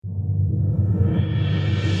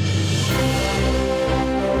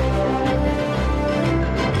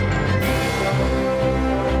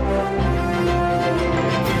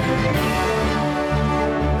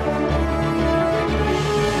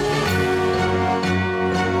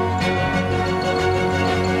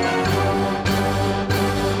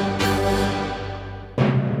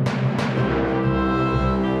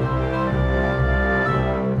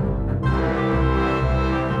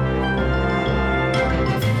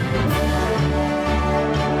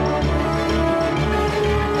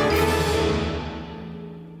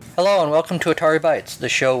and welcome to Atari Bytes, the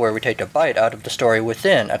show where we take a bite out of the story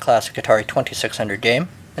within a classic Atari 2600 game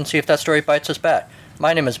and see if that story bites us back.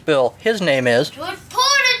 My name is Bill, his name is... Reporter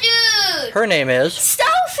Dude! Her name is...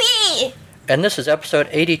 Sophie! And this is episode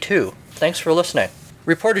 82. Thanks for listening.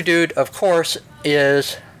 Reporter Dude, of course,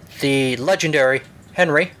 is the legendary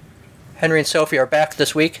Henry. Henry and Sophie are back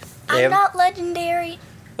this week. I'm not legendary.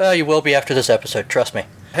 Well, you will be after this episode, trust me.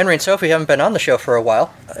 Henry and Sophie haven't been on the show for a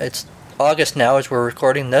while. It's August now as we're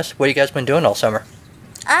recording this. What have you guys been doing all summer?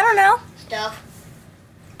 I don't know. Stuff.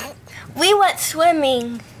 We went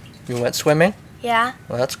swimming. You went swimming? Yeah.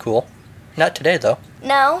 Well, that's cool. Not today, though.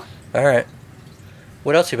 No. Alright.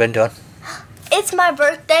 What else have you been doing? It's my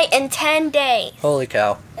birthday in 10 days. Holy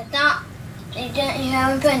cow. It's not... You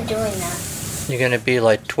haven't been doing that. You're gonna be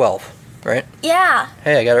like 12, right? Yeah.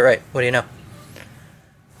 Hey, I got it right. What do you know?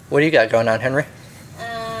 What do you got going on, Henry?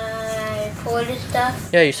 Reporter stuff.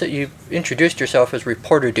 Yeah, you said you introduced yourself as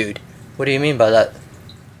Reporter Dude. What do you mean by that?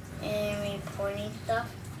 And reporting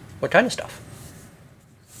stuff. What kind of stuff?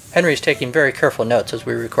 Henry's taking very careful notes as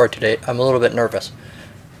we record today. I'm a little bit nervous.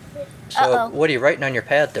 So, Uh-oh. What are you writing on your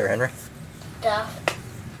pad there, Henry?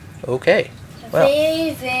 Stuff. Okay. Well.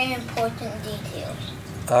 Very, very important details.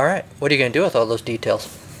 Alright. What are you going to do with all those details?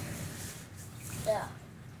 Stuff.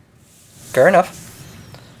 Fair enough.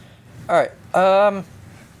 Alright.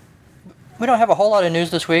 We don't have a whole lot of news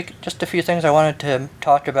this week. Just a few things I wanted to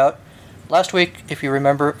talk about. Last week, if you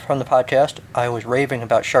remember from the podcast, I was raving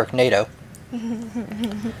about Sharknado.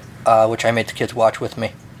 Which I made the kids watch with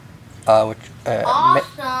me.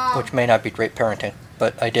 Awesome. Which may not be great parenting,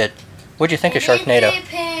 but I did. What'd you think of Sharknado?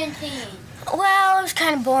 Well, it was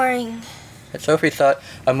kind of boring. Sophie thought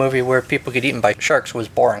a movie where people get eaten by sharks was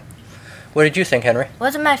boring. What did you think, Henry?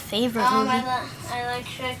 Wasn't my favorite movie. I like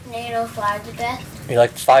Sharknado 5 the best. You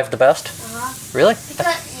liked 5 the best? Uh-huh. Really?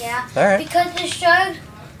 Yeah. Alright. Because the shark's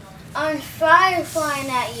on fire flying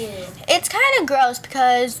at you. It's kind of gross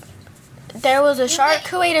because there was a shark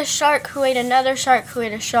who ate a shark who ate another shark who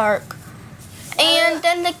ate a shark. And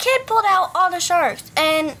then the kid pulled out all the sharks,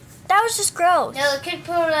 and that was just gross. No, the kid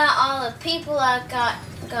pulled out all the people that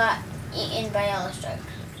got eaten by all the sharks.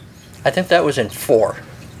 I think that was in 4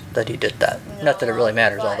 that he did that. No, Not that it really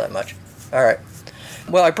matters all that much. Alright.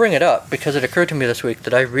 Well, I bring it up because it occurred to me this week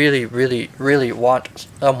that I really, really, really want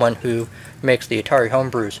someone who makes the Atari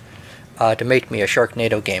homebrews to make me a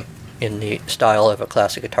Sharknado game in the style of a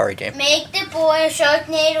classic Atari game. Make the boy a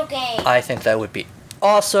Sharknado game. I think that would be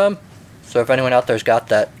awesome. So if anyone out there's got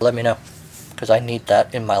that, let me know. Because I need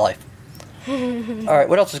that in my life. Alright,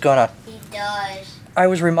 what else is going on? He does. I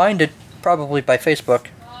was reminded, probably by Facebook,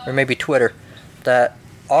 or maybe Twitter, that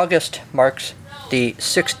August marks the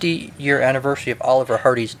 60-year anniversary of Oliver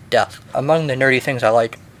Hardy's death. Among the nerdy things I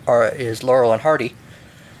like is Laurel and Hardy.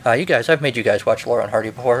 I've made you guys watch Laurel and Hardy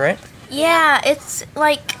before, right? Yeah, it's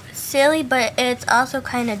like silly, but it's also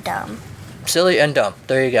kind of dumb. Silly and dumb.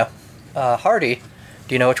 There you go. Hardy.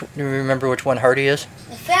 Do you remember which one Hardy is?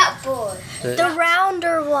 The fat boy. The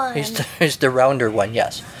rounder one. He's the rounder one,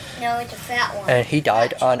 yes. No, it's a fat one. And he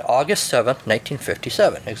died on August 7th,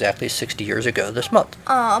 1957, exactly 60 years ago this month.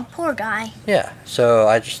 Aw, poor guy. Yeah, so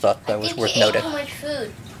I just thought that was worth noting. He ate too much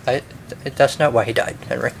food. That's not why he died,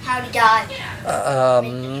 Henry. How'd he die?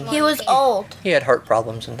 He was old. He had heart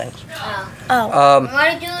problems and things. Oh.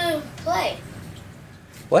 Why did he do a play?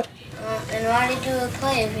 What? And why did he do a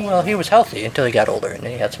play? Well, he was healthy until he got older, and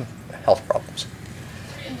then he had some health problems.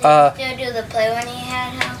 Did he do the play when he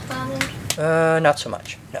had health problems? Not so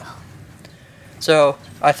much, no. So,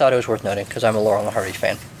 I thought it was worth noting, because I'm a Laurel and Hardy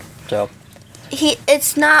fan. So,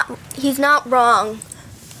 He's not wrong.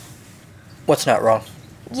 what's not wrong?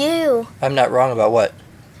 You. I'm not wrong about what?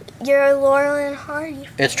 You're a Laurel and Hardy.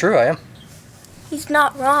 It's true, I am. He's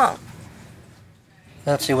not wrong.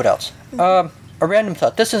 Let's see what else. A random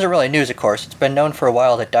thought. This isn't really news, of course. It's been known for a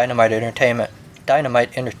while that Dynamite Entertainment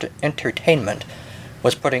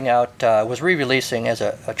was putting out, was re-releasing as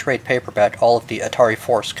a trade paperback all of the Atari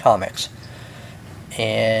Force comics.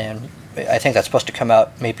 And I think that's supposed to come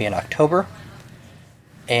out maybe in October.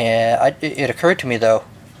 And it occurred to me, though,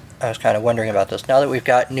 I was kind of wondering about this. Now that we've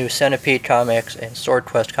got new Centipede comics and Sword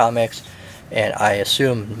Quest comics, and I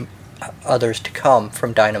assume others to come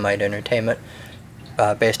from Dynamite Entertainment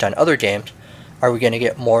based on other games, are we going to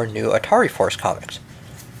get more new Atari Force comics?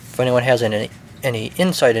 If anyone has any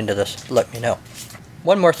insight into this, let me know.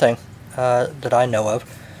 One more thing that I know of.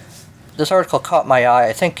 This article caught my eye.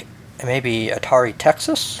 I think maybe Atari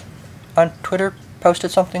Texas on Twitter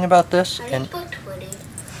posted something about this. How do you spell Twitter?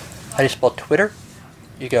 How do you spell Twitter?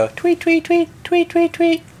 You go tweet, tweet, tweet, tweet, tweet,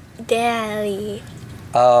 tweet. Daddy.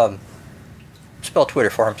 Spell Twitter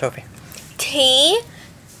for him, Sophie. T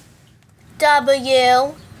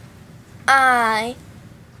WITTER.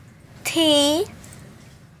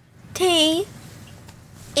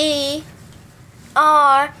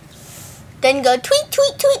 Then go tweet,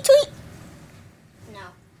 tweet, tweet, tweet. No.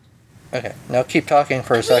 Okay, now keep talking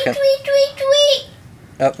for a second. Tweet, tweet, tweet.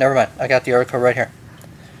 Nope, never mind. I got the article right here.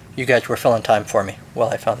 You guys were filling time for me while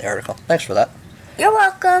I found the article. Thanks for that. You're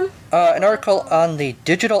welcome. An article on the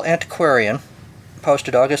Digital Antiquarian,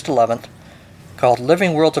 posted August 11th, called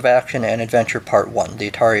Living Worlds of Action and Adventure Part 1, the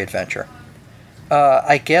Atari Adventure.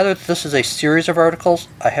 I gather that this is a series of articles.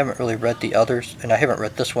 I haven't really read the others, and I haven't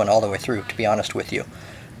read this one all the way through, to be honest with you.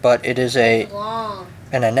 But it is Long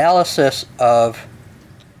analysis of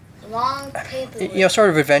paper. sort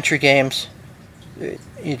of adventure games,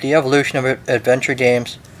 the evolution of adventure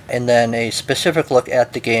games, and then a specific look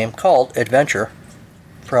at the game called Adventure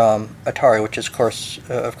from Atari, which is,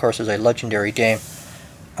 of course, is a legendary game.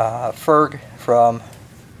 Ferg from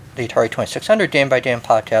the Atari 2600 Game by Game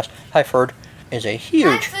podcast. Hi, Ferg. Is a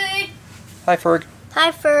huge. Hi, Ferg.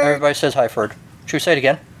 Hi, Ferg. Everybody says hi, Ferg. Should we say it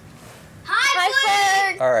again?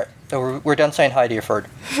 Hi, Ferg. All right. So we're done saying hi to you, Ferg.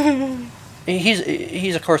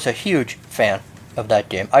 He's of course a huge fan of that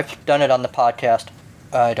game. I've done it on the podcast.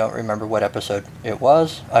 I don't remember what episode it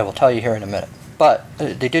was. I will tell you here in a minute. But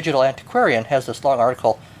the Digital Antiquarian has this long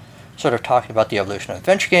article sort of talking about the evolution of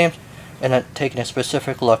adventure games and then taking a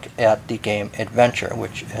specific look at the game Adventure,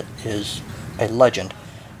 which is a legend.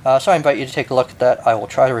 So I invite you to take a look at that. I will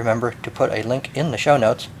try to remember to put a link in the show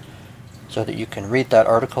notes so that you can read that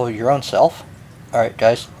article your own self. All right,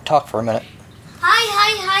 guys, talk for a minute.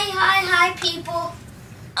 Hi, people.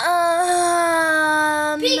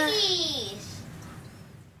 Piggies.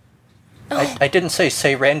 I didn't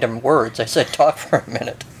say random words. I said talk for a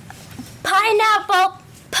minute. Pineapple,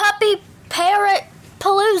 puppy, parrot,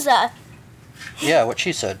 palooza. Yeah, what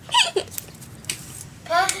she said.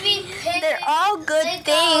 Puppy, pig, They're all good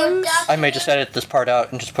themes. I may just edit this part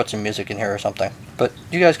out and just put some music in here or something. But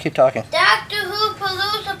you guys keep talking. Doctor Who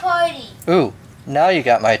Palooza Party. Ooh, now you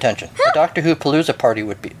got my attention. The Doctor Who Palooza party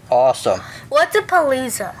would be awesome. What's a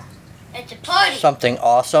palooza? It's a party. Something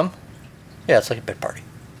awesome. Yeah, it's like a big party.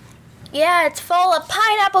 Yeah, it's full of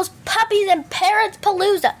pineapples, puppies, and parrots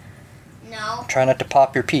palooza. No. Try not to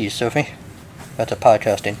pop your peas, Sophie. That's a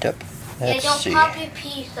podcasting tip. Let's don't see. pop your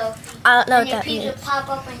pee, Sophie. I don't know and what that your pee means. will pop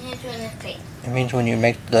up and hit you in the face. It means when you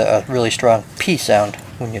make the really strong P sound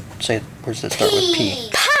when you say words that start with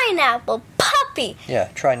P. Pineapple, puppy. Yeah,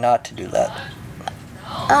 try not to do that.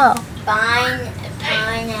 Oh.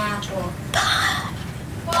 Pineapple.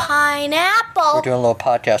 Pineapple. We're doing a little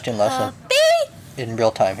podcasting lesson Puppy. in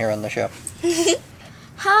real time here on the show.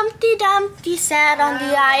 Humpty Dumpty sat on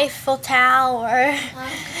the Eiffel Tower.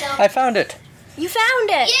 I found it. You found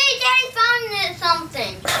it. Yay, Daddy found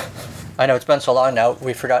something. I know it's been so long now,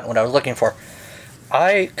 we've forgotten what I was looking for.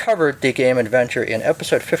 I covered the game Adventure in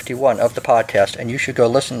episode 51 of the podcast, and you should go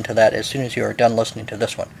listen to that as soon as you are done listening to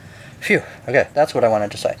this one. Phew. Okay, that's what I wanted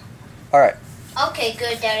to say. All right. Okay,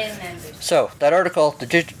 good. Daddy remembers. So, that article, the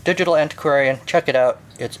Digital Antiquarian, check it out.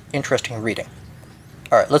 It's interesting reading.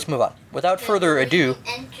 All right, let's move on. Without further ado,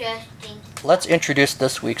 Interesting. let's introduce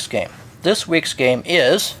this week's game. This week's game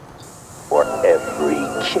is... For every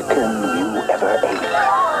chicken you ever ate,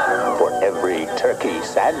 for every turkey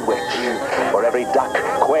sandwich, for every duck,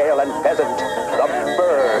 quail, and pheasant, the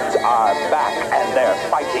birds are back and they're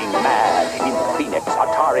fighting mad in Phoenix,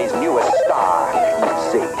 Atari's newest star. You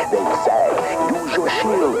zig, they zag, use your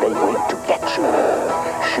shield, they wait to get you.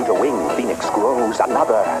 Shoot a wing, Phoenix grows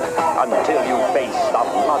another, until you face the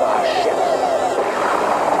mothership.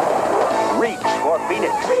 Reach for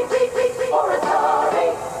Phoenix. Reach for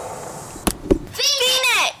Atari.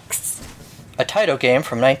 Phoenix. a Taito game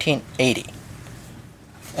from 1980.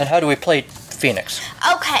 And how do we play Phoenix?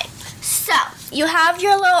 Okay, so you have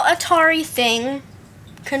your little Atari thing,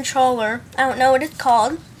 controller. I don't know what it's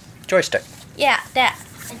called. Joystick. Yeah, that.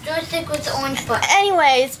 A joystick with the orange button.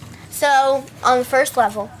 Anyways, so on the first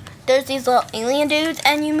level, there's these little alien dudes,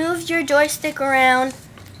 and you move your joystick around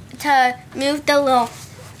to move the little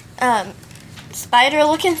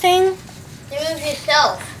spider-looking thing. You move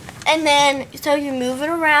yourself. And then, so you move it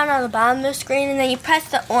around on the bottom of the screen, and then you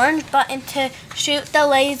press the orange button to shoot the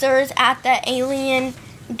lasers at the alien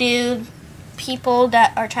dude people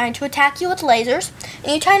that are trying to attack you with lasers.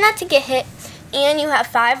 And you try not to get hit, and you have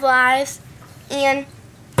 5 lives. And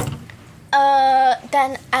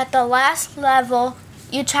then at the last level,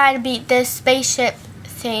 you try to beat this spaceship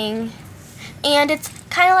thing. And it's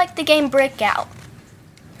kind of like the game Breakout.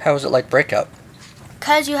 How is it like Breakout?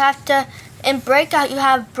 Because you have to... In Breakout, you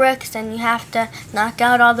have bricks, and you have to knock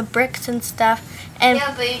out all the bricks and stuff. And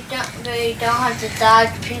Yeah, but you don't have to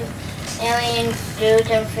dodge people. alien dudes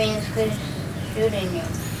and Phoenix could shooting you.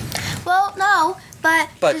 Well, no, but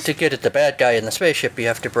to get at the bad guy in the spaceship, you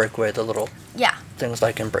have to break away the little things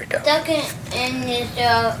like in Breakout. And you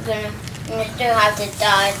still have to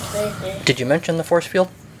dodge places. Did you mention the force field?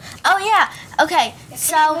 oh yeah. Okay, You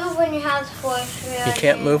so move when you have the force field. You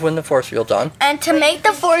can't move when the force field's on. and to make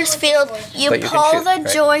the force field, you But you can pull shoot, the right?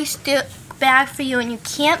 joystick back for you, and you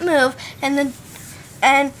can't move, and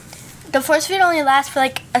the force field only lasts for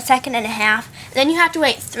like a second and a half. Then you have to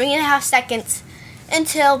wait 3.5 seconds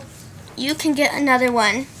until you can get another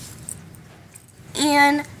one,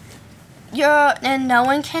 and no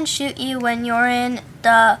one can shoot you when you're in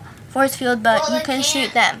the force field, but Well, you they can can.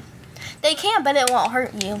 shoot them. They can, but it won't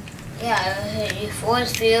hurt you. Yeah, it'll hit you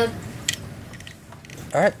force field.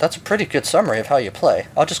 Alright, that's a pretty good summary of how you play.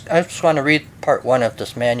 I just want to read part 1 of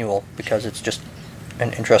this manual because it's just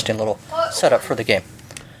an interesting little setup for the game.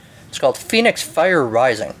 It's called Phoenix Fire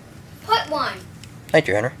Rising. Put one. Thank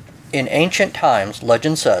you, Henry. In ancient times,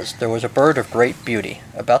 legend says, there was a bird of great beauty.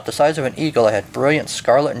 About the size of an eagle, it had brilliant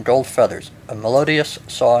scarlet and gold feathers, a melodious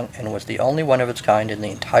song, and was the only one of its kind in the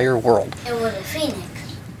entire world. It was a phoenix.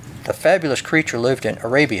 The fabulous creature lived in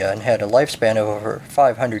Arabia and had a lifespan of over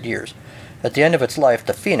 500 years. At the end of its life,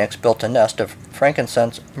 the phoenix built a nest of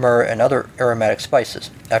frankincense, myrrh, and other aromatic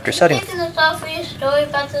spices. After setting... Are you taking this off for your story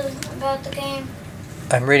about the game?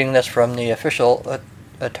 I'm reading this from the official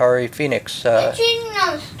Atari Phoenix... You're cheating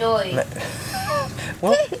on the story.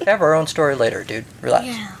 We'll have our own story later, dude. Relax.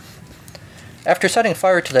 Yeah. After setting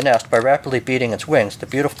fire to the nest by rapidly beating its wings, the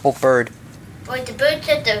beautiful bird... Wait, the bird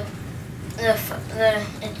set its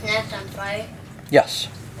nest on fire? Yes.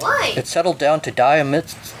 Why? It settled down to die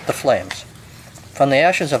amidst the flames. From the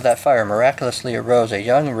ashes of that fire miraculously arose a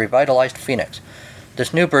young, revitalized phoenix.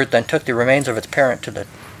 This new bird then took the remains of its parent to the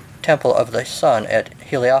temple of the sun at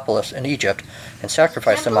Heliopolis in Egypt and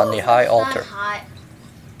sacrificed them on the high altar.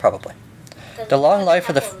 Probably. The long life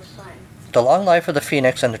of the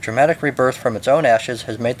phoenix and the dramatic rebirth from its own ashes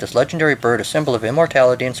has made this legendary bird a symbol of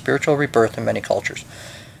immortality and spiritual rebirth in many cultures.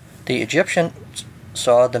 The Egyptians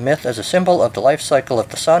saw the myth as a symbol of the life cycle of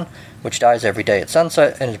the sun, which dies every day at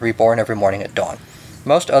sunset and is reborn every morning at dawn.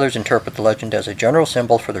 Most others interpret the legend as a general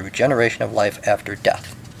symbol for the regeneration of life after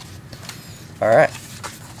death. Alright,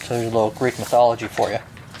 so there's a little Greek mythology for you.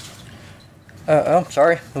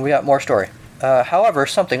 Sorry, we got more story. However,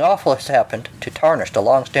 something awful has happened to tarnish the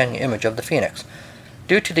long-standing image of the phoenix.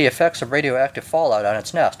 Due to the effects of radioactive fallout on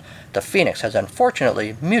its nest, the phoenix has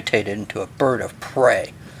unfortunately mutated into a bird of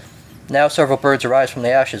prey. Now several birds arise from the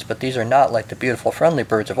ashes, but these are not like the beautiful, friendly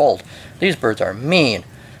birds of old. These birds are mean.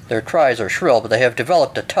 Their cries are shrill, but they have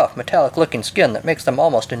developed a tough, metallic-looking skin that makes them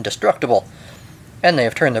almost indestructible. And they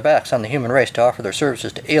have turned their backs on the human race to offer their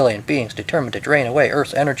services to alien beings determined to drain away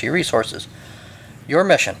Earth's energy resources. Your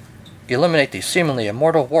mission: eliminate these seemingly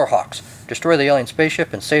immortal warhawks, destroy the alien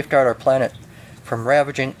spaceship, and safeguard our planet from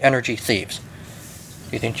ravaging energy thieves.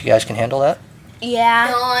 Do you think you guys can handle that?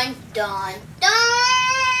 Yeah. Dun, dun,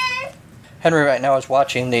 dun! Henry right now is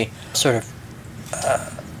watching the sort of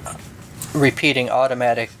repeating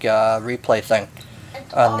automatic replay thing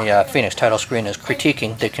on the Phoenix title screen is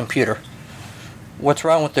critiquing the computer. What's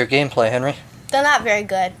wrong with their gameplay, Henry? They're not very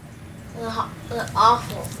good. They're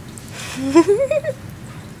awful.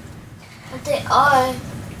 But they are.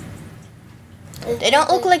 They don't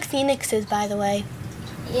look like phoenixes, by the way.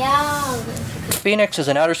 Yeah. Phoenix is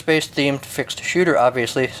an outer space themed fixed shooter,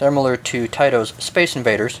 obviously, similar to Taito's Space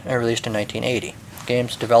Invaders, and released in 1980.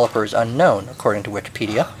 Game's developer is unknown, according to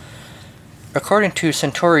Wikipedia. According to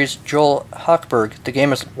Centauri's Joel Hochberg, the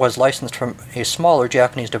game was licensed from a smaller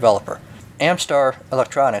Japanese developer. Amstar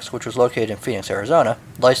Electronics, which was located in Phoenix, Arizona,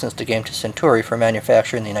 licensed the game to Centauri for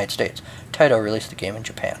manufacture in the United States. Taito released the game in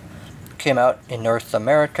Japan. It came out in North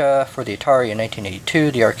America for the Atari in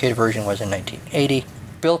 1982. The arcade version was in 1980.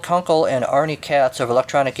 Bill Kunkel and Arnie Katz of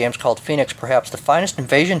Electronic Games called Phoenix perhaps the finest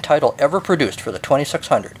invasion title ever produced for the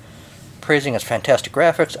 2600, praising its fantastic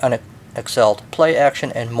graphics, unexcelled play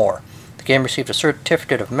action, and more. The game received a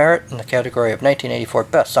certificate of merit in the category of 1984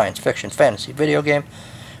 Best Science Fiction Fantasy Video Game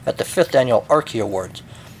at the 5th Annual Archie Awards.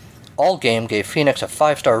 Allgame gave Phoenix a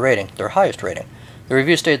 5-star rating, their highest rating. The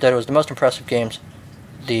review stated that it was the most impressive games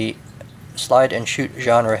the slide-and-shoot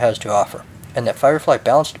genre has to offer, and that Firefly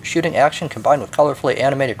balanced shooting action combined with colorfully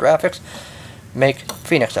animated graphics make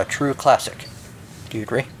Phoenix a true classic. Do you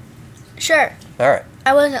agree? Sure. Alright.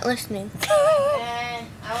 I wasn't listening. I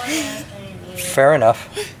wasn't listening to you. Fair enough.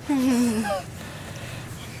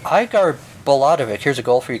 Igar Boladovic, here's a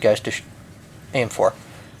goal for you guys to aim for.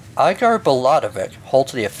 Igar Boladovic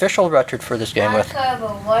holds the official record for this game with...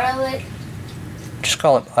 What are we? Just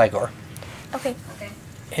call him Igor. Okay. Okay.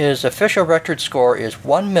 His official record score is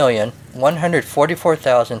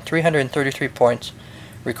 1,144,333 points,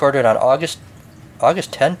 recorded on August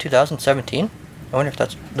 10, 2017. I wonder if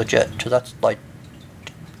that's legit, so that's like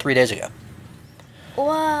 3 days ago.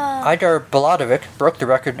 Wow. Idar Baladovic broke the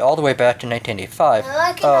record all the way back to 1985. I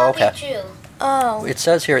like it not be true. Oh. It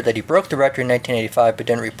says here that he broke the record in 1985 but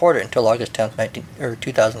didn't report it until August 10th,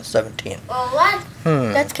 2017. Well, what?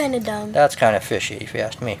 That's kind of dumb. That's kind of fishy, if you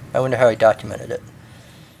ask me. I wonder how he documented it.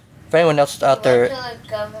 If anyone else out there... He went to the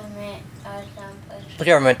government or someplace. The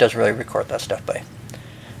government doesn't really record that stuff, buddy.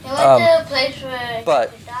 He went to a place where...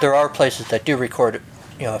 But there are places that do record,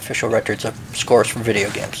 official records of scores for video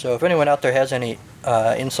games. So if anyone out there has any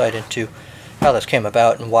insight into how this came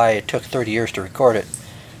about and why it took 30 years to record it,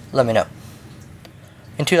 let me know.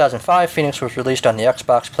 In 2005, Phoenix was released on the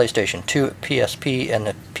Xbox, PlayStation 2, PSP, and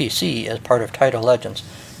the PC as part of Taito Legends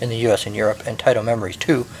in the US and Europe, and Taito Memories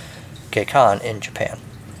 2, Geikan in Japan.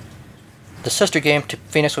 The sister game to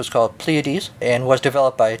Phoenix was called Pleiades and was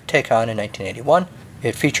developed by Teikon in 1981.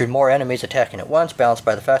 It featured more enemies attacking at once, balanced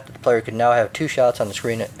by the fact that the player could now have 2 shots on the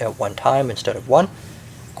screen at one time instead of 1.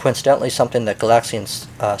 Coincidentally, something that Galaxian's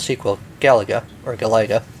sequel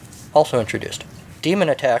Galaga also introduced. Demon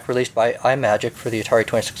Attack, released by iMagic for the Atari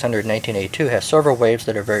 2600 in 1982, has several waves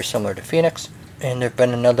that are very similar to Phoenix, and there have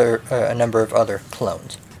been a number of other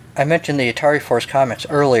clones. I mentioned the Atari Force comics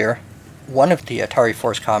earlier. One of the Atari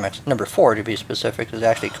Force comics, number 4 to be specific, is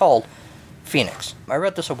actually called Phoenix. I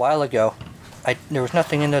read this a while ago. There was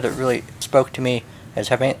nothing in there that really spoke to me as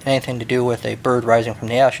having anything to do with a bird rising from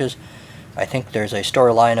the ashes. I think there's a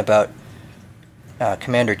storyline about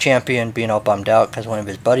Commander Champion being all bummed out because one of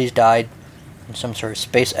his buddies died in some sort of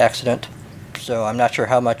space accident. So I'm not sure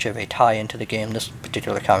how much of a tie into the game this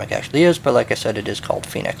particular comic actually is, but like I said, it is called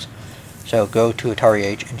Phoenix. So go to Atari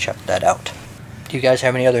Age and check that out. Do you guys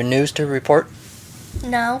have any other news to report?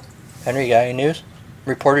 No. Henry, you got any news?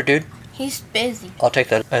 Reporter dude? He's busy. I'll take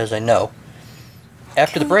that as a no.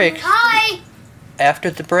 After the break,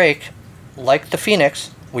 like the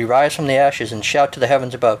Phoenix, we rise from the ashes and shout to the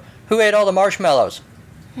heavens above, "Who ate all the marshmallows?"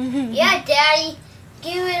 Yeah, Daddy.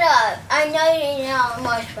 Give it up. I know you ate all the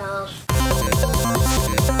marshmallows.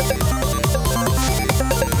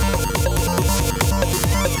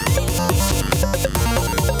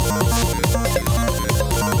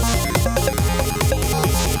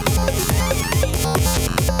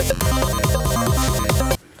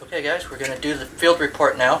 Okay guys, we're going to do the field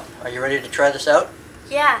report now. Are you ready to try this out?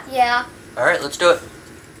 Yeah. Yeah. Alright, let's do it.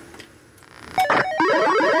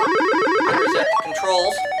 Here's at the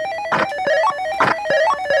controls.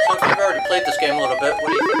 So if you've already played this game a little bit, what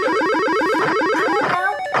do you think of it?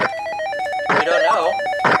 I You don't know?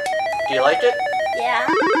 Do you like it? Yeah.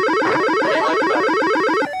 What do you like about it?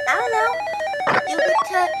 I don't know. You get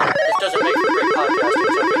This doesn't make for great podcasting,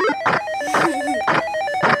 Sophie.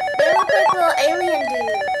 They look like little alien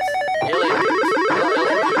dudes. Alien dudes. Well,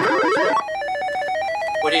 alien dudes are always good.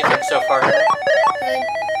 What do you think so far, Henry? Good.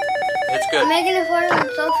 It's good. I'm making it for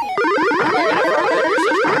Sophie. Making it far good your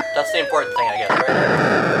sister. That's the important thing, I guess,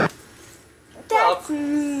 right? Well,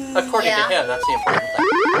 according to him, that's the important thing.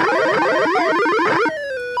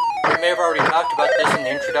 We may have already talked about this in the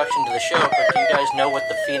introduction to the show, but do you guys know what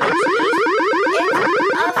the Phoenix is?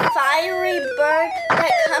 It's a fiery bird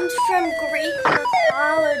that comes from Greek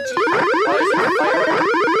mythology. Why is it fire?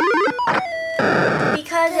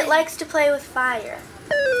 Because it likes to play with fire.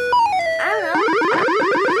 I don't know.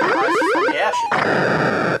 It rises from the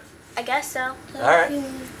ashes. I guess so. Alright. So,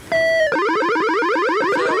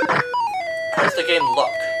 how does the game look?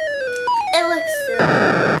 It looks silly.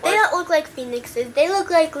 They don't look like phoenixes. They look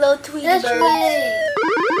like little Tweety This birds. way.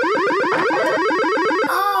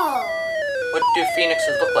 Oh. What do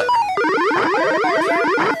phoenixes look like?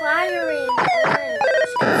 They're fiery and orange.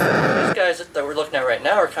 These guys that we're looking at right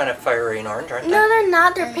now are kind of fiery and orange, aren't they? No, they're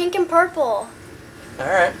not. They're pink and purple.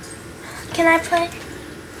 Alright. Can I play?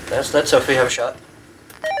 Let Sophie have a shot.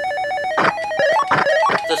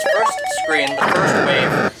 This first screen, the first wave,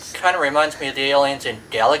 kind of reminds me of the aliens in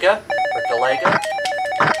Galaga, or Galaga.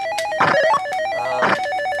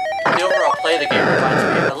 The overall play of the game reminds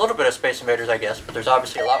me a little bit of Space Invaders, I guess, but there's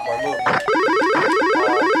obviously a lot more movement.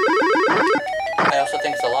 I also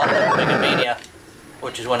think it's a lot like Mega Mania,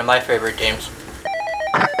 which is one of my favorite games.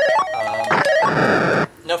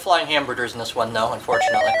 No flying hamburgers in this one, though,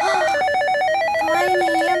 unfortunately. Flying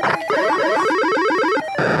hamburgers.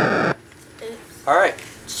 Alright,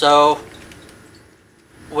 so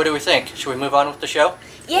what do we think? Should we move on with the show?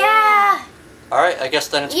 Yeah. Alright, I guess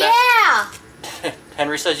then it's back. Yeah.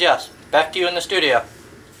 Henry says yes. Back to you in the studio.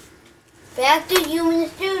 Back to you in the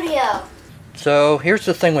studio. So here's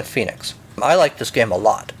the thing with Phoenix. I like this game a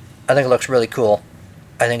lot. I think it looks really cool.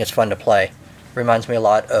 I think it's fun to play. Reminds me a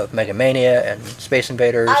lot of Mega Mania and Space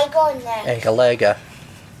Invaders I go next. and Galaga.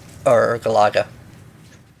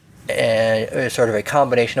 And it's sort of a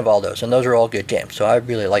combination of all those. And those are all good games. So I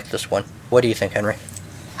really like this one. What do you think, Henry?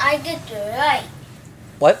 I get to write.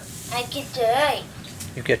 What? I get to write.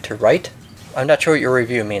 You get to write? I'm not sure what your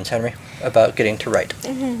review means, Henry, about getting to write.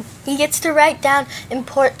 He gets to write down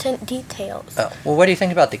important details. Oh, well, what do you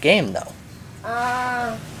think about the game, though?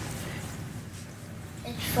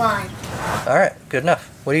 It's fun. All right, good enough.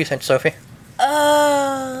 What do you think, Sophie?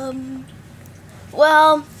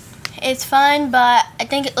 Well, it's fun, but I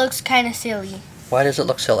think it looks kind of silly. Why does it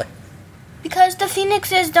look silly? Because the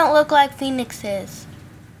phoenixes don't look like phoenixes.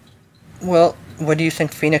 Well, what do you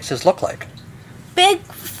think phoenixes look like? Big,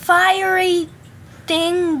 fiery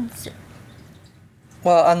things.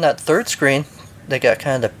 Well, on that third screen, they got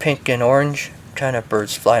kind of the pink and orange kind of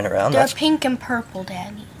birds flying around. They're pink and purple,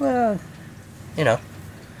 Daddy. Well, you know.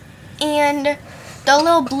 And the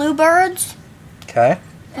little blue birds, Okay.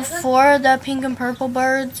 before the pink and purple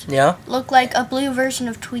birds, Yeah. look like a blue version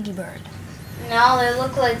of Tweety Bird. No, they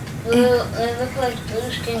look like blue. They look like blue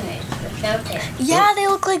stingrays with no tail. Yeah, they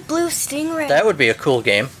look like blue stingrays. That would be a cool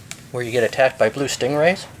game, where you get attacked by blue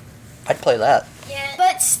stingrays. I'd play that. Yeah.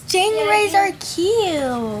 But stingrays are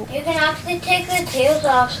cute. You can actually take the tails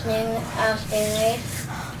off stingrays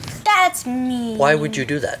That's me. Why would you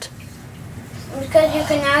do that? because you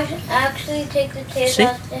can actually take the tails See?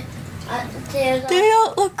 off. Tails They off.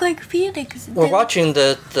 don't look like phoenixes. We're watching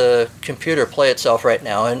the computer play itself right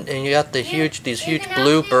now, and you got these huge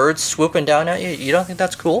blue birds swooping down at you. You don't think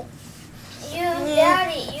that's cool?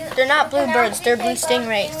 Daddy, They're not you can blue birds, they're blue actually take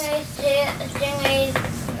stingrays. off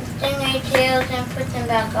stingray tails and put them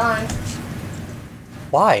back on.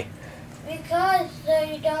 Why? Because so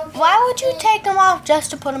you don't. Why would you take them off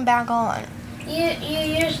just to put them back on? You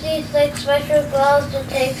use these like special gloves to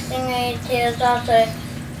take stingray tails off. So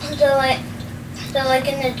like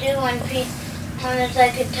in the zoo when there's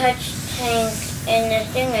like a touch tank in the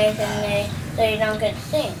stingrays and so you don't get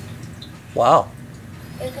stinged. Wow.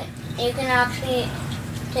 You can actually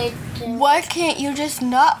take. Why can't you just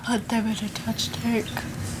not put them in a touch tank?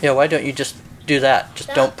 Yeah, why don't you just do that? Just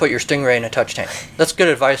don't put your stingray in a touch tank. That's good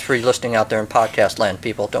advice for you listening out there in podcast land,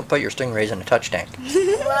 people. Don't put your stingrays in a touch tank.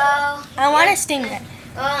 Well, I want a stingray.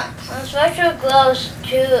 special gloves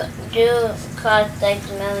do cost like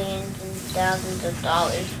millions and thousands of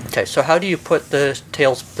dollars. Okay, so how do you put the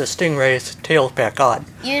stingray's tails back on?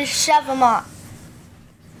 You shove them on.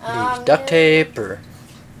 Use duct tape or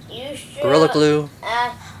You should Gorilla Glue?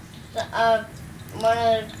 ask one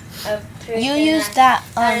of the You use that.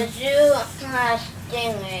 At a zoo has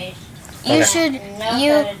stingrays. You Okay. should. And know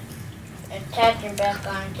You. how to attach them back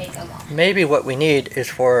on and take them off. Maybe what we need is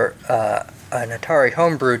for an Atari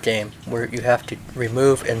homebrew game where you have to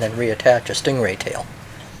remove and then reattach a stingray tail.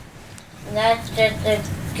 And that's just a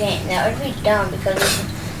game. That would be dumb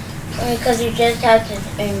because you just have to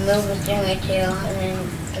remove the stingray tail and then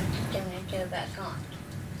put the stingray tail back on.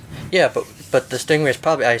 Yeah, but the stingrays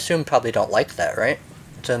I assume probably don't like that, right?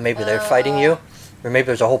 So maybe they're fighting you, or maybe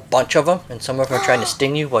there's a whole bunch of them, and some of them are trying to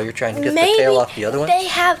sting you while you're trying to get the tail off the other one. They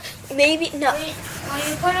have. Maybe no. When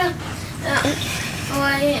you put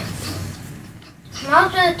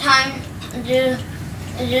most of the time, zoos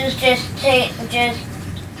just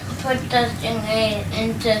put the stingray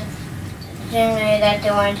into stingray that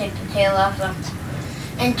they want to take the tail off of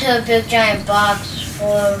into a big giant box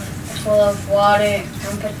full of water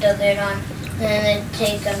and put the lid on. And then they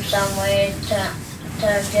take them somewhere to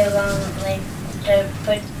give them to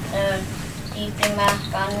put a sleeping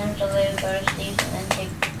mask on them so they go to sleep and then take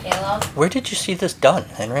the tail off. Where did you see this done,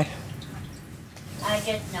 Henry? I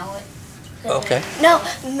just know it. Okay. No,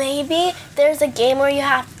 maybe there's a game where you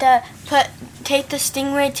have to take the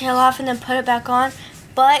stingray tail off and then put it back on.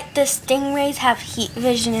 But the stingrays have heat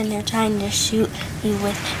vision and they're trying to shoot you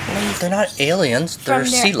with lasers. They're not aliens. They're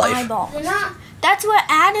from their sea life. eyeballs. They're not. That's what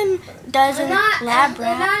Adam does in lab They're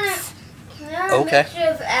rats. not Okay. a mixture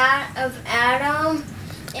of Adam.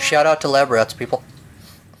 Shout out to lab rats, people.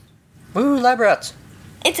 Woo, lab rats.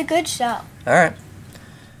 It's a good show. All right.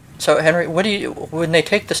 So Henry, when they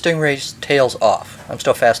take the stingray's tails off? I'm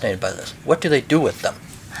still fascinated by this. What do they do with them?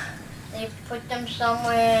 They put them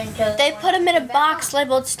somewhere until They put them in a box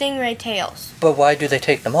labeled stingray tails. But why do they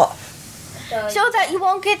take them off? So that you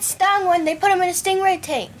won't get stung when they put them in a stingray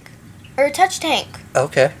tank. Or a touch tank.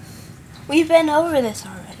 Okay. We've been over this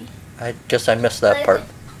already. I guess I missed that part.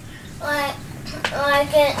 like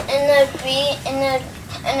in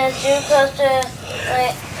the zoo close to in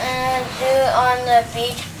a zoo on the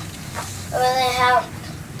beach where they have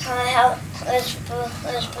this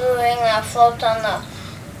blue ring that floats on the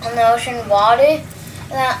ocean body.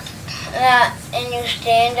 And you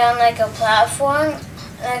stand on like a platform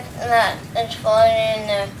that's floating in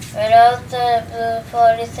the middle of the blue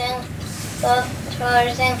floaty thing,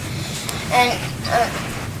 and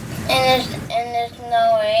there's no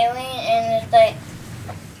alien, and it's like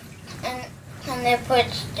and they put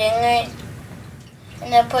stingrays in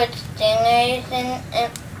the blue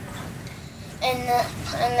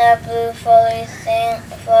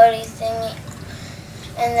floaty thing,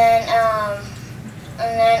 and then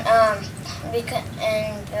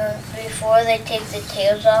before they take the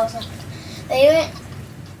tails off, they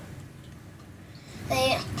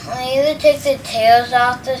either take the tails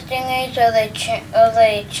off the stingrays or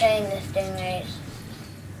they train the stingrays.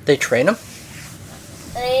 They train them?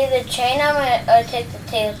 They either train them or take the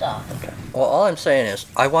tails off. Okay. Well, all I'm saying is,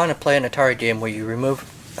 I want to play an Atari game where you remove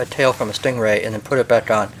a tail from a stingray and then put it back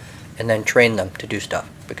on, and then train them to do stuff,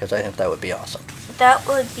 because I think that would be awesome. That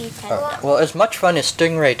would be kind All right. Well, as much fun as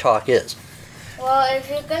Stingray Talk is. Well, if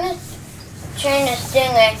you're gonna train a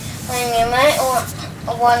stingray, then you might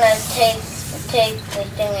want to take the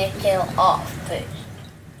stingray tail off first.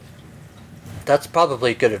 That's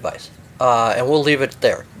probably good advice. And we'll leave it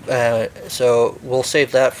there. So we'll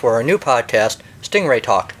save that for our new podcast, Stingray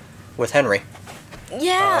Talk, with Henry.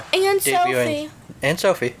 Yeah, and debuting- Sophie. And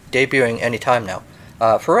Sophie, debuting anytime now.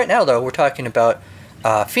 For right now, though, we're talking about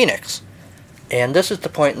Phoenix. And this is the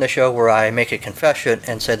point in the show where I make a confession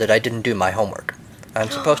and say that I didn't do my homework. I'm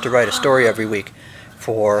supposed to write a story every week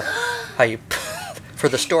for for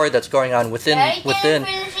the story that's going on within Daddy didn't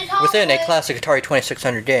finish his a homework. classic Atari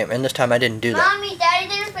 2600 game. And this time I didn't do that. Mommy, Daddy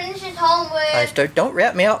didn't finish his homework. Don't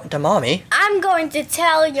rat me out to Mommy. I'm going to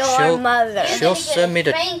tell your mother. She'll gonna get send me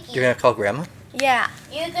to. a spanky. You're gonna call Grandma? Yeah.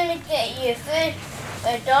 You're gonna get your first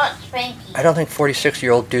adult spanky. I don't think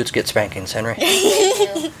 46-year-old dudes get spankings, Henry.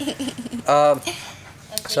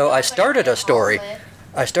 So I started a story.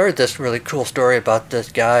 I started this really cool story about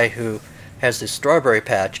this guy who has this strawberry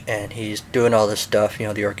patch, and he's doing all this stuff,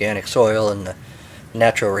 the organic soil and the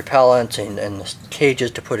natural repellents and the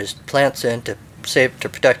cages to put his plants in to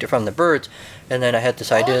protect it from the birds. And then I had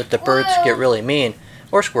this idea that the birds get really mean,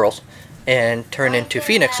 or squirrels, and turn into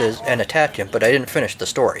phoenixes and attack him, but I didn't finish the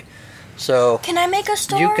story. So Can I make a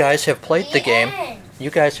story? you guys have played the game. end. You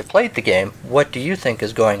guys have played the game. What do you think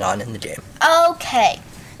is going on in the game? Okay.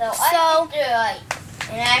 So I did it right.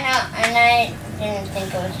 And I didn't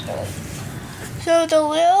think it was story. So the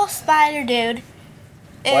little spider dude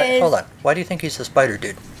Hold on. Why do you think he's the spider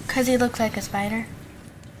dude? Because he looks like a spider.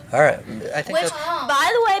 All right. I think Which,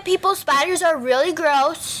 by the way, people, spiders are really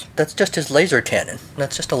gross. that's just his laser cannon.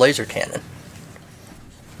 That's just a laser cannon.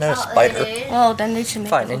 Not a spider. Well, then they should make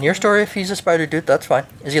Fine. it In your story, if he's a spider dude, that's fine.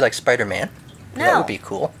 Is he like Spider-Man? That No. would be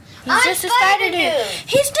cool. He's I'm just a spider Spider dude. Dude.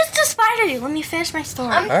 He's just a spider dude. Let me finish my story.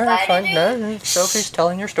 I'm All right, Spider fine. Dude. No, Sophie's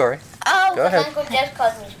telling your story. Oh, Go ahead. Uncle Jeff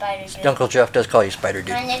calls me Spider Dude. Uncle Jeff does call you Spider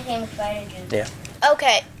Dude. My nickname is Spider Dude. Yeah.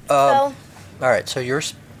 okay. All right. So you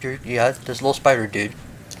got this little spider dude.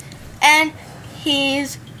 And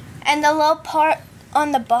and the little part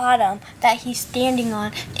on the bottom that he's standing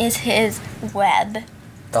on is his web.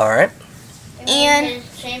 All right. And- his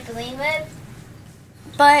trampoline web.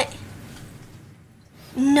 But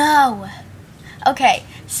no. Okay,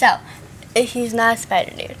 so he's not a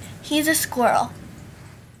spider dude. He's a squirrel.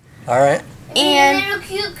 All right. And a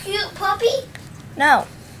little cute puppy. no.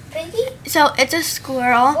 Piggy. So it's a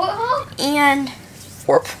squirrel Warthog. and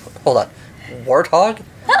Hold on. Warthog?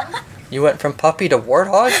 You went from puppy to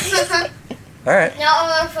warthog? All right. No,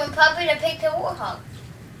 I went from puppy to pig to warthog.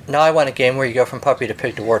 Now I want a game where you go from puppy to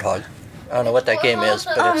pig to warthog. I don't know what that game is,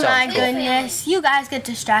 but oh it my sounds cool. goodness, you guys get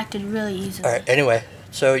distracted really easily. All right. Anyway,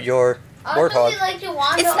 so your Also, we warthog, like to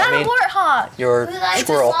wander. It's not I mean- a warthog. your We like to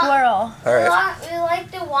squirrel. walk- Squirrel. All right. We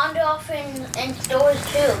like to wander off in stores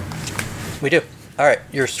too. We do. All right.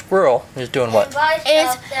 Your squirrel is doing what? And buy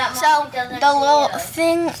Is stuff that so Mommy doesn't the little see us.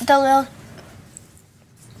 thing, the little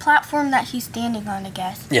platform that he's standing on, I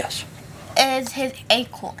guess, Yes. is his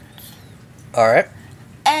acorn. All right.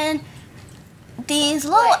 And these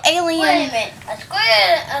little Wait a alien, minute.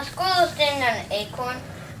 A squirrel is standing on an acorn.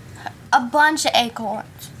 a bunch of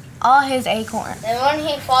acorns, all his acorns. Then when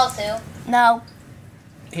he falls through, No,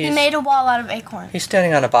 he He's made a wall out of acorns. he's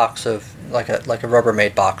standing on a box of like a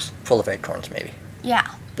Rubbermaid box full of acorns, maybe. Yeah.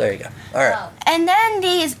 There you go. All right. oh, And then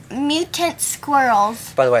these mutant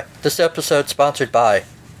squirrels. By the way, this episode sponsored by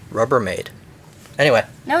Rubbermaid. Anyway,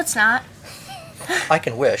 No, it's not. I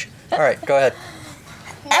can wish. All right. Go ahead.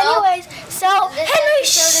 no. Anyways, so This Henry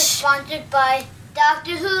episode is sponsored by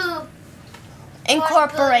Doctor Who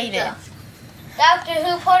Incorporated. Doctor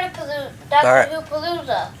Who Alright. Doctor Who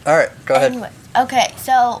Palooza. All right, go ahead. Anyway, okay,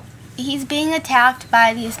 so he's being attacked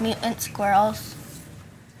by these mutant squirrels.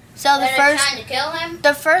 So They're trying to kill him.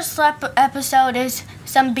 the first episode is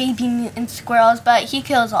some baby mutant squirrels, but he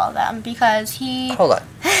kills all of them because he. Hold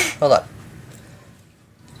on.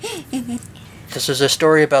 This is a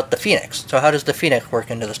story about the Phoenix. So how does the Phoenix work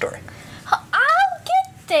into the story? I'll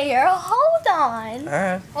get there. Hold on. All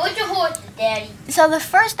right. Hold your horses, Daddy. So the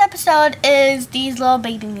first episode is these little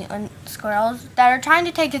baby mutant squirrels that are trying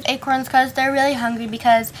to take his acorns because they're really hungry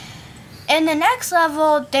because in the next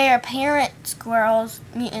level their parent squirrels,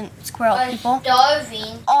 mutant squirrel people,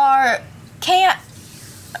 Starving. can't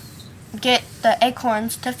get the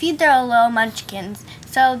acorns to feed their little munchkins.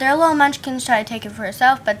 So their little munchkins try to take it for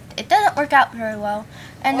itself, but it doesn't work out very well.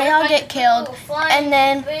 And they all get killed. And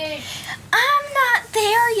then I'm not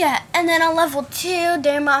there yet. And then on level 2,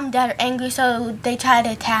 their mom and dad are angry, so they try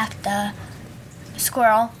to attack the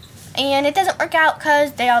squirrel. And it doesn't work out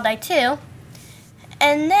because they all die too.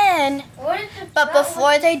 And then, but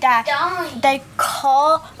before they die, they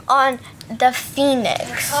call on the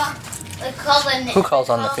Phoenix. Who calls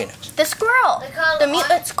on the Phoenix? The squirrel. The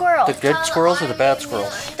mutant squirrel. The good squirrels or the bad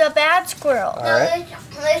squirrels? The bad squirrel. All right.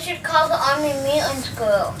 They should call the army mutant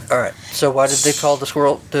squirrel. All right. So why did they call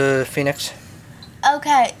the Phoenix?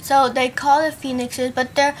 Okay, so they call the phoenixes, but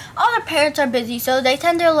all their parents are busy, so they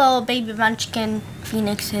send their little baby munchkin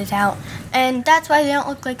phoenixes out. And that's why they don't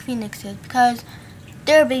look like phoenixes, because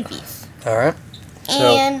they're babies. All right. So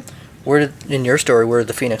And in your story, where did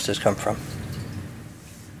the Phoenixes come from?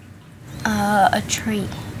 a tree.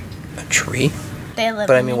 A tree? They live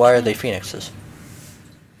But I in mean, a why are tree. they Phoenixes?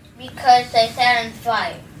 Because they set on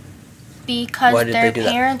fire. Because Why did their they do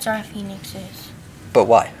that? parents are phoenixes. But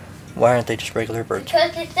why? Why aren't they just regular birds?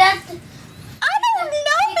 Because they set. I don't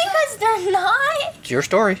know, because they're not. It's your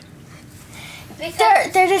story.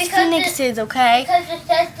 They're just phoenixes, okay? Because it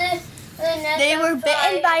says this. They were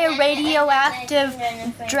bitten by a radioactive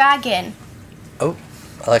dragon.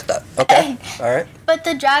 I like that. Okay. All right. But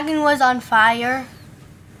the dragon was on fire,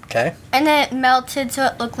 Okay. and then it melted so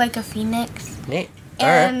it looked like a phoenix. Neat. All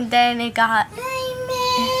right. And then it got...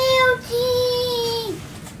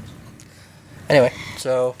 Anyway,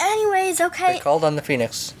 so Anyways, they okay. called on the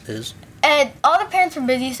Phoenixes. And all the parents were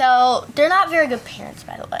busy, so they're not very good parents,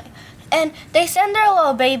 by the way. And they send their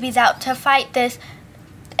little babies out to fight this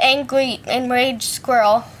angry, enraged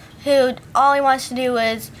squirrel who all he wants to do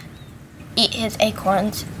is eat his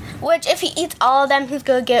acorns. Which, if he eats all of them, he's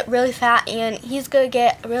going to get really fat and he's going to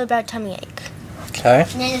get a really bad tummy ache. Okay. And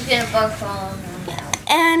then he's gonna bug fall on them.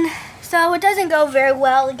 And so it doesn't go very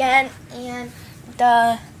well again, and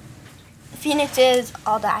the phoenixes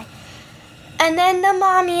all die. And then the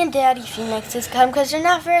mommy and daddy phoenixes come because they're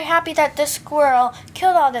not very happy that the squirrel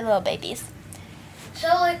killed all their little babies. So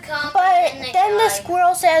it comes But and they then the die.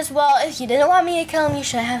 squirrel says, well, if you didn't want me to kill them, you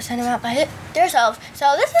should have sent them out by yourselves.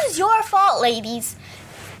 So this is your fault, ladies.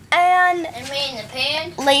 And And me and the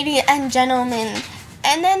pan. lady and gentlemen.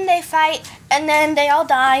 And then they fight, and then they all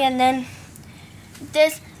die, and then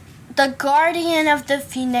the guardian of the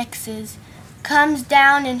phoenixes comes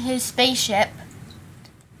down in his spaceship,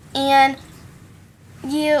 and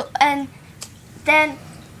then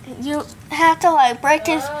you have to like break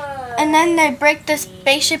his, and then they break the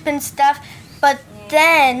spaceship and stuff, but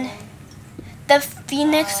then the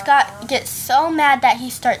phoenix gets so mad that he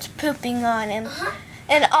starts pooping on him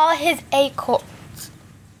and all his acorns.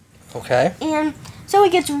 Okay. And so he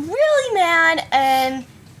gets really mad and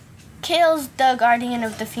kills the guardian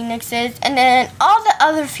of the phoenixes, and then all the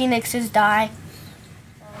other phoenixes die,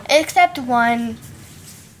 except one,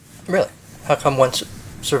 Really? How come one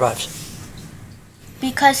survives?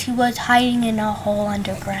 because he was hiding in a hole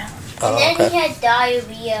underground. Oh, And then okay. he had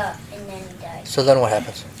diarrhea, and then he died. So then what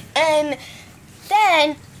happens? And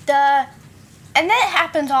then it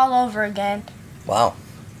happens all over again. Wow.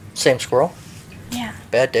 Same squirrel? Yeah.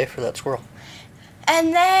 Bad day for that squirrel.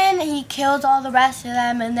 And then he kills all the rest of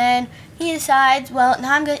them, and then he decides, well,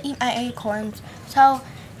 now I'm going to eat my acorns. So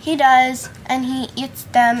he does, and he eats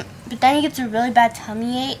them, but then he gets a really bad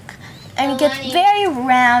tummy ache, and he gets very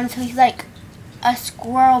round, so he's like a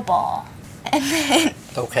squirrel ball.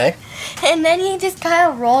 Okay. And then he just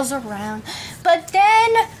kind of rolls around. But then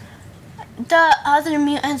the other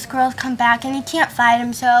mutant squirrels come back, and he can't fight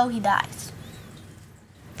him, so he dies.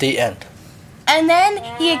 The end. And then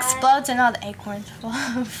he explodes, and all the acorns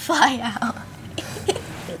fly out.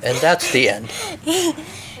 And that's the end.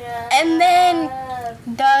 And then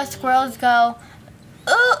the squirrels go,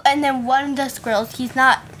 ooh, and then one of the squirrels, he's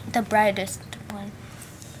not the brightest one.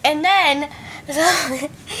 And then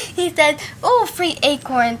he says, ooh, free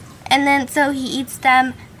acorn. And then so he eats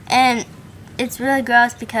them, and it's really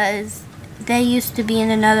gross because they used to be in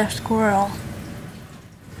another squirrel.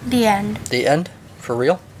 The end. The end? For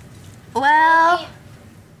real? Well,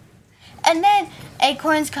 and then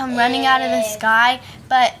acorns come running out of the sky,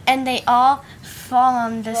 and they all fall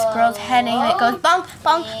on the squirrel's head, and it goes bonk,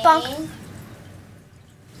 bonk, bonk.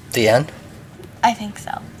 The end? I think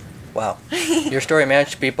so. Wow. Your story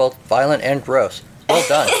managed to be both violent and gross. Well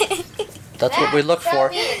done. That's what we look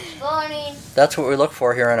for. That's what we look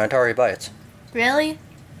for here on Atari Bytes. Really?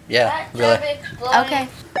 Yeah, really. Okay.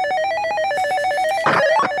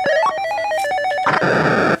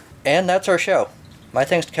 And that's our show. My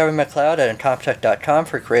thanks to Kevin MacLeod at Incompetech.com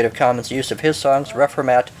for Creative Commons use of his songs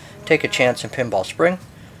Reformat, Take a Chance, and Pinball Spring.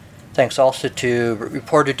 Thanks also to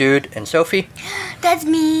Reporter Dude and Sophie. That's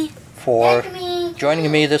me. For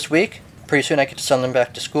joining me this week. Pretty soon I get to send them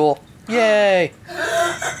back to school. Yay!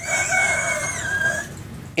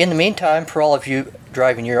 In the meantime, for all of you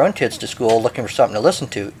driving your own kids to school looking for something to listen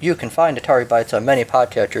to, you can find Atari Bytes on many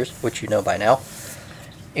podcatchers, which you know by now,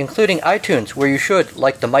 including iTunes, where you should,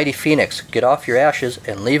 like the mighty Phoenix, get off your ashes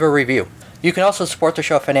and leave a review. You can also support the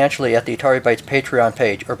show financially at the Atari Bytes Patreon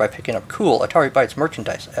page or by picking up cool Atari Bytes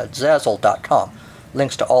merchandise at Zazzle.com.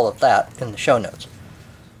 Links to all of that in the show notes.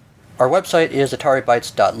 Our website is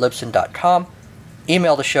ataribytes.libsyn.com.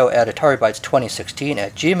 Email the show at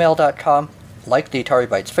ataribytes2016@gmail.com. Like the Atari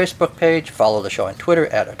Bytes Facebook page, follow the show on Twitter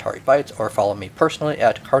at Atari Bytes, or follow me personally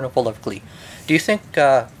at Carnival of Glee. Do you think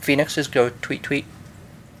Phoenixes go tweet?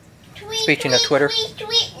 Speaking of Twitter,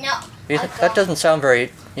 Tweet. No. That doesn't sound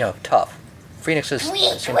very, tough. Phoenixes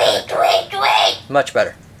seem kind of much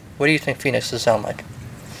better. What do you think Phoenixes sound like?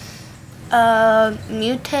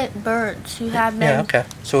 Mutant birds who have been... Yeah, okay.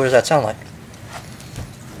 So what does that sound like?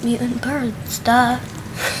 Mutant bird stuff.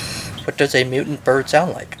 What does a mutant bird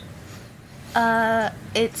sound like?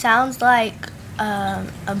 It sounds like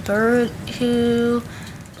a bird who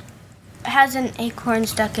has an acorn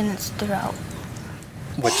stuck in its throat.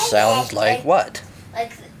 Which sounds like what?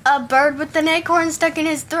 Like A bird with an acorn stuck in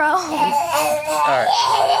his throat. Alright.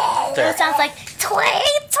 There. It sounds like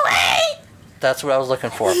tweet, tweet. That's what I was looking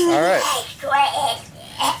for. Alright.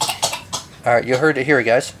 Alright, you heard it here,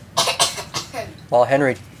 guys. While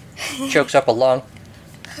Henry chokes up a lung,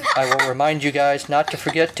 I will remind you guys not to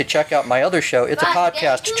forget to check out my other show, It's a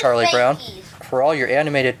Podcast, Charlie Brown, for all your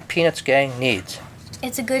animated Peanuts gang needs.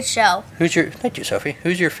 It's a good show. Thank you, Sophie.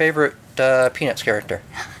 Who's your favorite Peanuts character?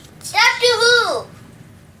 Doctor Who.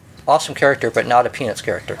 Awesome character, but not a Peanuts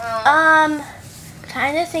character.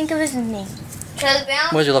 Trying to think of his name. Charlie Brown.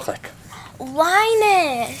 What does he look like?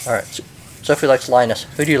 Linus. Alright, Sophie likes Linus.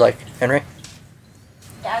 Who do you like, Henry?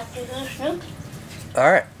 Doctor Who. Snoopy.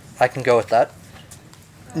 Alright, I can go with that.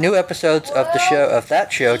 New episodes of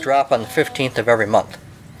that show drop on the 15th of every month.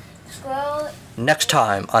 Squirrel. Next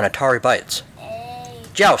time on Atari Bytes.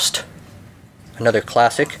 Joust! Another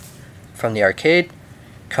classic from the arcade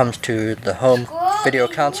comes to the home video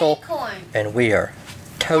console, and we are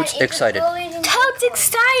totes excited. Toad's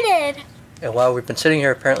excited. And while we've been sitting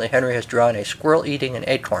here, apparently Henry has drawn a squirrel eating an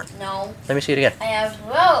acorn. No. Let me see it again. I have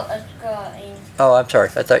wrote a squirrel eating. Oh, I'm sorry.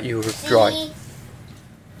 I thought you were drawing. See?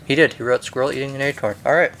 He did. He wrote squirrel eating an acorn.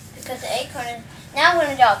 Alright. Because the acorn is... Now I'm going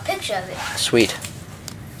to draw a picture of it. Sweet.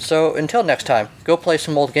 So, until next time, go play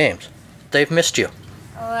some old games. They've missed you.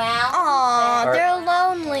 Around. Aw, Alright. they're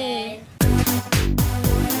lonely.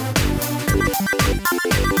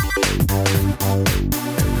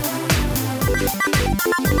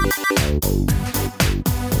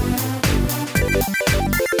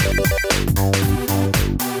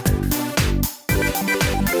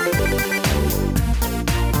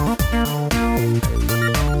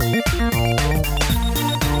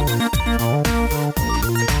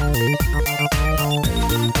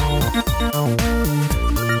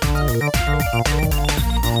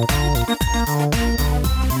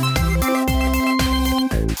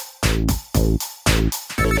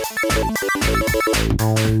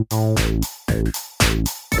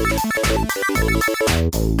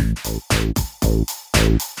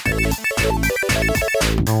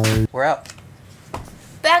 We're out.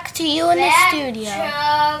 Back to you in the studio.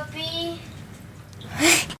 Chubby.